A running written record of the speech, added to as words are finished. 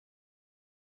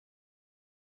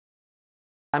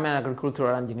I'm an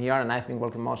agricultural engineer, and I've been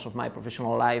working most of my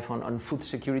professional life on food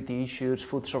security issues,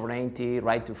 food sovereignty,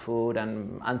 right to food,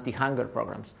 and anti-hunger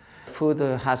programs. Food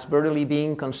has barely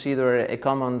been considered a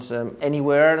commons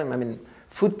anywhere. I mean,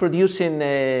 food producing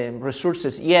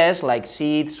resources, yes, like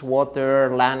seeds,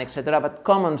 water, land, etc., but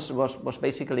commons was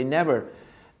basically never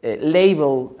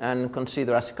labeled and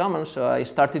considered as a commons. So I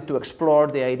started to explore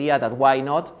the idea that why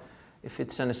not? If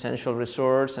it's an essential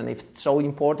resource and if it's so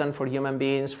important for human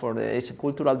beings, it's a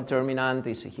cultural determinant,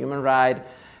 it's a human right,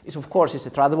 it's of course it's a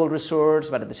tradable resource,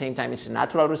 but at the same time it's a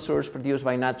natural resource produced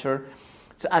by nature,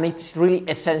 and it's really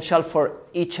essential for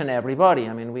each and everybody.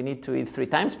 I mean, we need to eat 3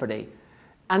 times per day,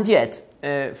 and yet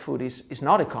food is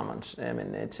not a commons. I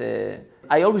mean,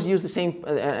 I always use the same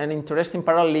an interesting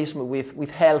parallelism with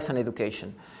health and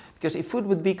education, because if food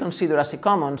would be considered as a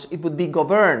commons, it would be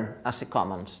governed as a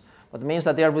commons. What means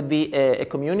that there would be a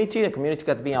community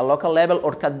could be a local level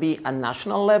or could be a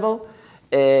national level,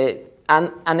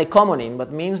 and a commoning.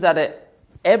 What means that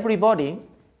everybody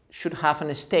should have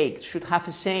a stake, should have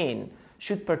a say,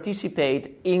 should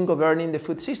participate in governing the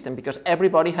food system, because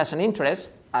everybody has an interest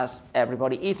as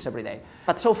everybody eats every day.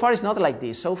 But so far it's not like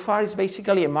this. So far it's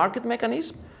basically a market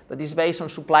mechanism that is based on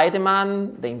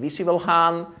supply-demand, the invisible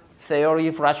hand, theory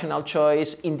of rational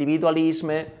choice,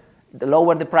 individualism, the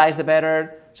lower the price, the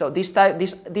better. So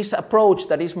this approach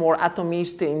that is more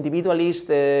atomist, individualist,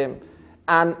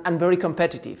 and very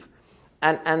competitive.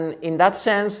 And in that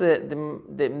sense,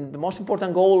 the most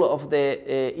important goal of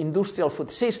the industrial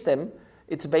food system,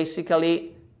 it's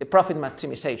basically a profit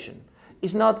maximization.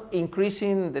 It's not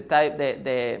increasing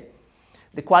the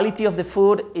quality of the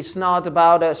food. It's not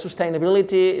about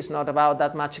sustainability. It's not about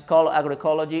that much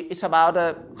agroecology. It's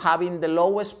about having the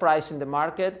lowest price in the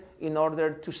market in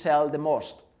order to sell the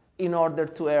most, in order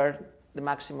to earn the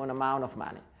maximum amount of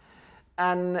money.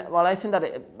 And well, I think that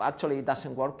it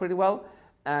doesn't work pretty well.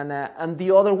 And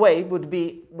the other way would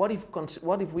be, what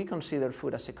if we consider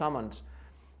food as a commons,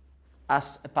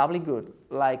 as a public good,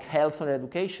 like health or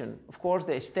education? Of course,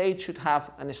 the state should have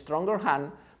a stronger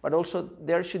hand, but also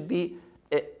there should be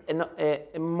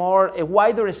a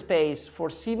wider space for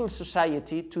civil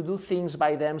society to do things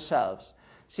by themselves.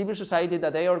 Civil society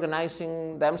that they are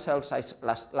organizing themselves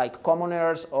like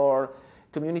commoners or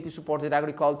community-supported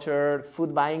agriculture,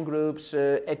 food buying groups,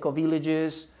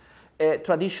 eco-villages,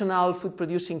 traditional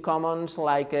food-producing commons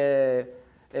like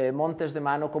Montes de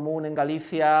Mano Común in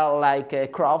Galicia, like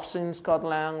Crofts in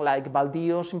Scotland, like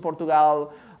Baldios in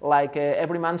Portugal, like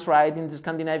Every Man's Right in the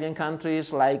Scandinavian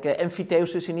countries, like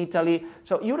Emphiteusis in Italy.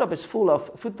 So Europe is full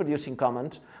of food-producing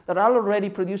commons that are already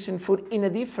producing food in a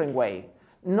different way,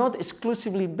 not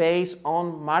exclusively based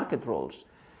on market rules.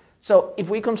 So if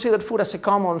we consider food as a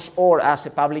commons or as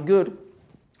a public good,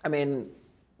 I mean,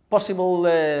 possible,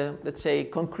 let's say,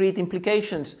 concrete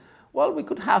implications, well, we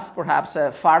could have perhaps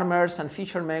farmers and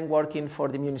fishermen working for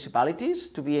the municipalities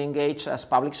to be engaged as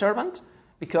public servants,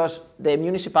 because the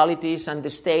municipalities and the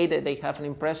state, they have an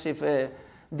impressive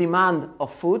demand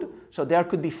of food. So there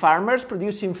could be farmers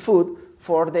producing food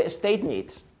for the state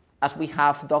needs, as we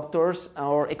have doctors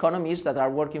or economists that are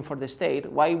working for the state.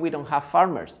 Why we don't have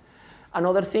farmers?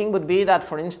 Another thing would be that,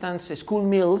 for instance, school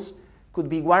meals could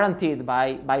be guaranteed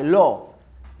by law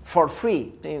for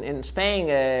free. In Spain,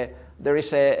 there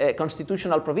is a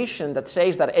constitutional provision that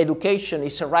says that education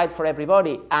is a right for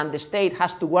everybody, and the state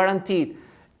has to guarantee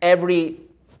every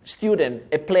student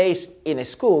a place in a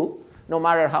school, no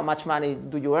matter how much money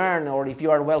do you earn or if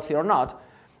you are wealthy or not.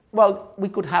 Well, we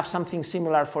could have something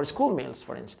similar for school meals,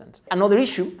 for instance. Another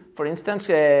issue, for instance,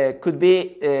 could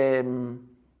be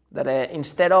that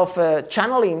instead of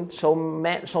channeling so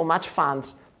much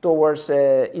funds towards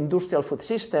industrial food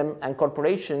system and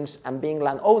corporations and being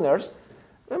landowners,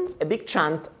 a big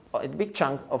chunk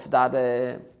of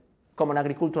that common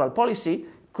agricultural policy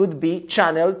could be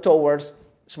channeled towards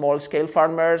small-scale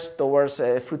farmers, towards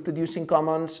fruit-producing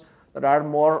commons that are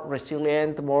more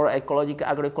resilient, more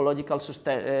agroecological,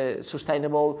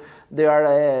 sustainable. They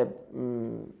are,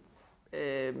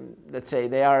 let's say,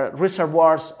 they are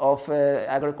reservoirs of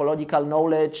agroecological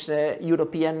knowledge,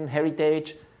 European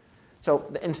heritage.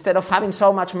 So instead of having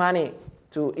so much money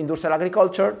to industrial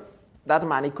agriculture, that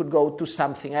money could go to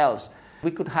something else.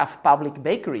 We could have public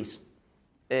bakeries.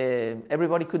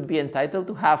 Everybody could be entitled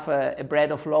to have a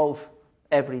bread of loaf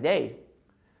every day.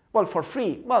 Well, for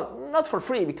free. Well, not for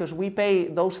free, because we pay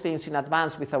those things in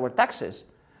advance with our taxes.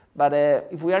 But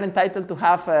if we are entitled to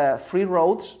have free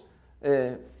roads,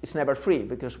 it's never free,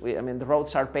 because the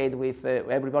roads are paid with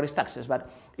everybody's taxes. But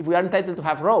if we are entitled to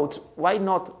have roads, why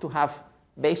not to have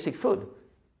basic food?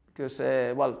 Because,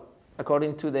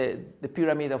 according to the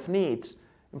pyramid of needs,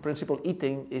 in principle,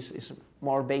 eating is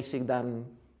more basic than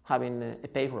having a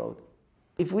paved road.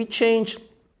 If we change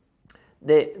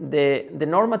the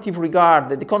normative regard,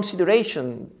 the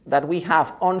consideration that we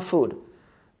have on food,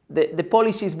 the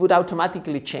policies would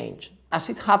automatically change. As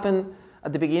it happened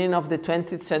at the beginning of the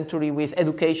 20th century with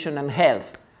education and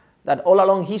health, that all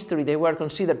along history they were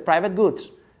considered private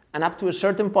goods, and up to a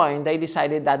certain point they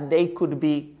decided that they could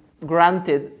be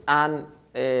granted and,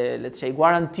 let's say,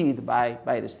 guaranteed by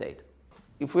the state.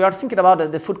 If we are thinking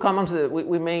about the food commons,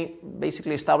 we may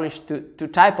basically establish two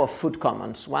types of food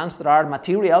commons. Ones that are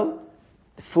material,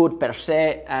 the food per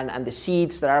se, and the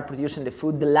seeds that are producing the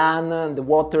food, the land and the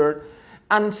water,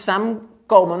 and some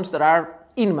commons that are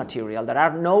immaterial, that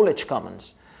are knowledge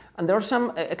commons. And there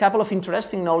are a couple of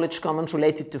interesting knowledge commons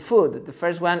related to food. The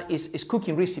first one is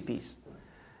cooking recipes.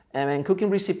 And cooking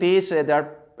recipes, they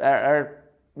are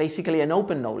basically an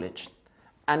open knowledge.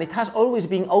 And it has always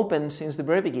been open since the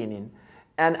very beginning.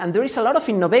 And there is a lot of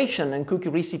innovation in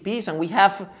cooking recipes, and we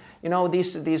have,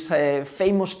 these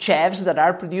famous chefs that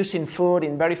are producing food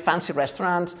in very fancy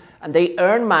restaurants, and they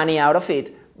earn money out of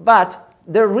it, but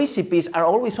their recipes are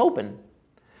always open.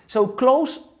 So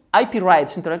close IP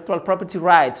rights, intellectual property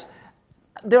rights,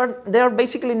 they're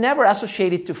basically never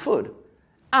associated to food.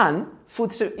 And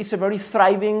food is a very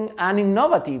thriving and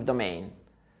innovative domain.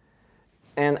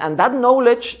 And that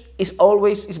knowledge is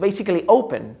basically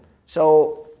open.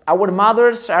 So our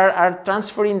mothers are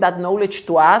transferring that knowledge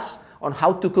to us on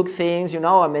how to cook things,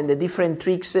 the different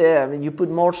tricks. You put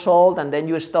more salt and then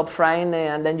you stop frying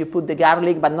and then you put the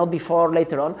garlic, but not before,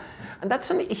 later on. And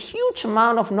that's a huge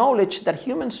amount of knowledge that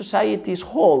human societies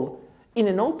hold in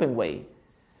an open way.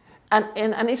 And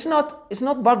it's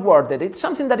not backwarded. It's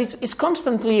something that is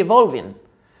constantly evolving.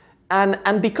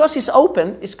 And because it's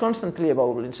open, it's constantly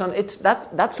evolving. So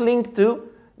that's linked to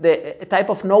the type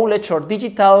of knowledge or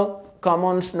digital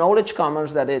commons, knowledge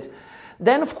commons that is.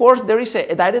 Then, of course, there is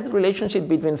a direct relationship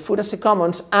between food as a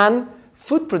commons and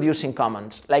food-producing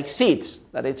commons, like seeds,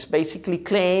 that it's basically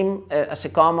claimed as a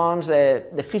commons,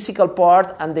 the physical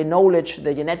part and the knowledge,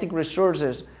 the genetic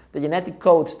resources, the genetic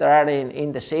codes that are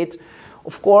in the seeds.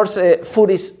 Of course,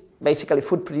 food is basically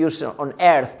food produced on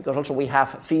earth, because also we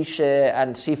have fish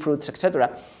and seafoods,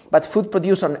 etc. But food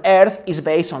produced on earth is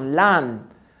based on land.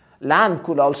 Land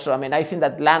could also, I think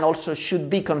that land also should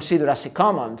be considered as a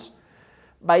commons.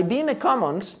 By being a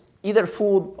commons, either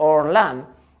food or land,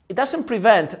 it doesn't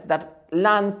prevent that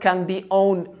land can be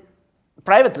owned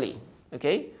privately,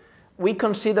 okay? We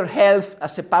consider health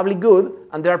as a public good,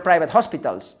 and there are private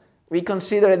hospitals. We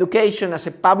consider education as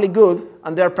a public good,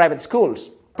 and there are private schools.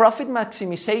 Profit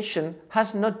maximization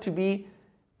has not to be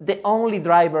the only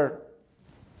driver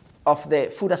of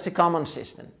the food as a common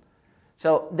system.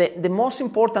 So the most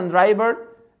important driver,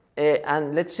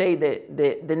 and let's say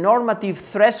the normative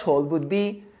threshold would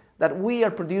be that we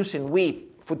are producing,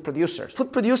 food producers.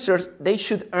 Food producers, they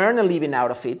should earn a living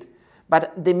out of it,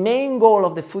 but the main goal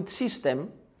of the food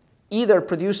system, either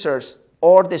producers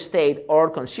or the state or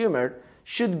consumer,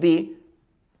 should be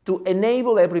to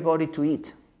enable everybody to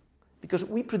eat. Because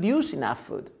we produce enough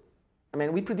food.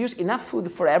 We produce enough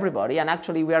food for everybody, and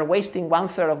actually we are wasting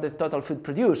 1/3 of the total food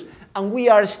produced, and we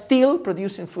are still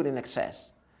producing food in excess.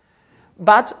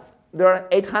 But there are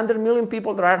 800 million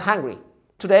people that are hungry.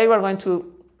 Today we're going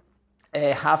to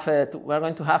have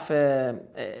a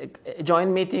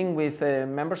joint meeting with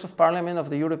members of Parliament, of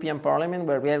the European Parliament,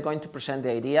 where we are going to present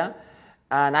the idea.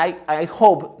 And I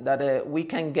hope that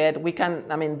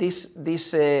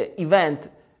this event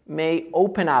may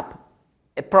open up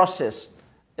a process,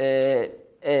 a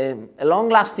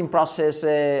long-lasting process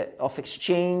of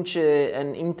exchange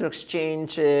and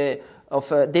inter-exchange of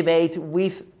debate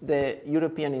with the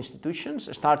European institutions,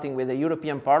 starting with the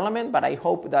European Parliament, but I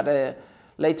hope that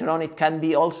later on it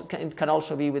can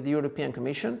also be with the European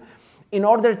Commission, in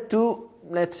order to,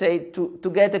 let's say,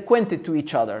 to get acquainted to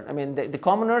each other. The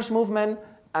commoners movement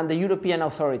and the European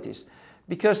authorities.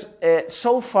 Because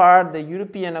so far the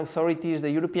European authorities,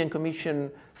 the European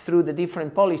Commission, through the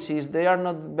different policies, they are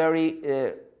not very,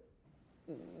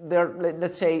 they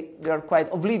are quite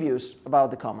oblivious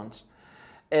about the commons.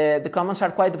 The commons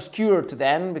are quite obscure to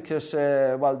them because,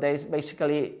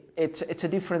 it's a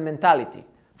different mentality.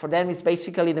 For them it's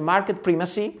basically the market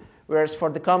primacy, whereas for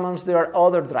the commons there are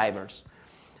other drivers.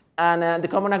 And the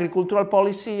common agricultural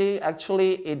policy,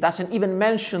 actually, it doesn't even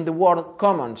mention the word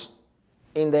commons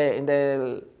in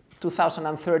the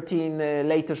 2013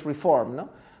 latest reform. No?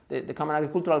 The common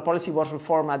agricultural policy was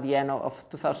reformed at the end of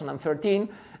 2013,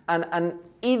 and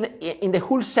in the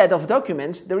whole set of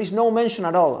documents there is no mention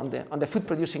at all on the food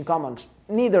producing commons,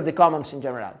 neither the commons in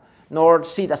general, nor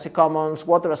seed as a commons,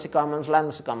 water as a commons, land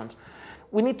as a commons.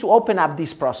 We need to open up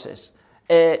this process,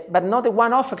 but not a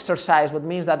one-off exercise, what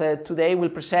means that today we'll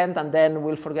present and then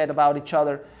we'll forget about each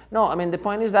other. No, I mean, the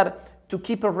point is that to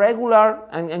keep a regular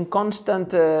and constant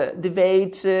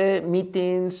debates,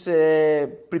 meetings,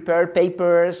 prepare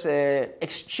papers,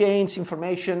 exchange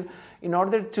information in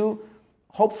order to,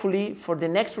 hopefully, for the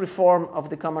next reform of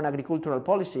the Common Agricultural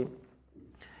Policy,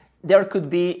 there could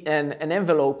be an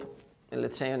envelope,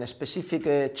 let's say, on a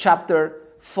specific chapter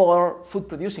for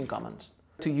food-producing commons,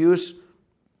 to use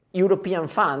European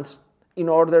funds in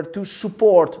order to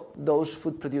support those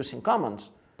food-producing commons.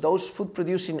 Those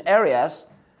food-producing areas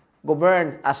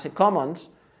governed as a commons,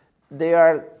 they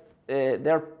are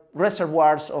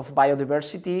reservoirs of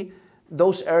biodiversity.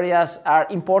 Those areas are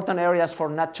important areas for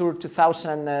Natura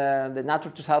 2000, the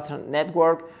Natura 2000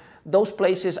 network. Those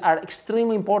places are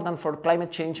extremely important for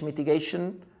climate change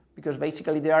mitigation because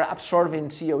basically they are absorbing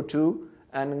CO2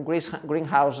 and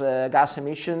greenhouse gas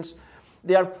emissions.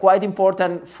 They are quite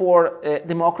important for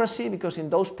democracy because in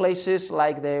those places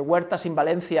like the huertas in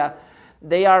Valencia,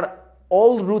 they are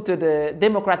all rooted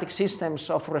democratic systems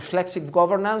of reflexive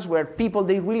governance where people,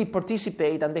 they really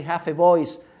participate and they have a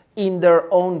voice in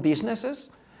their own businesses.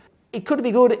 It could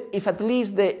be good if at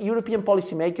least the European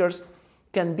policymakers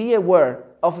can be aware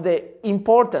of the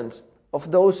importance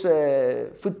of those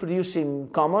food-producing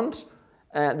commons,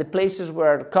 the places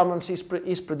where commons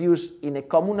is produced in a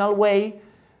communal way,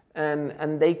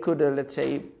 and they could, let's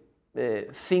say,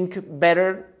 think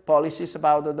better policies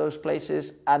about those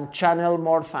places and channel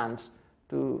more funds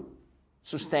to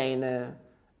sustain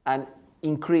and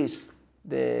increase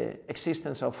the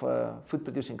existence of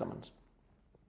food-producing commons.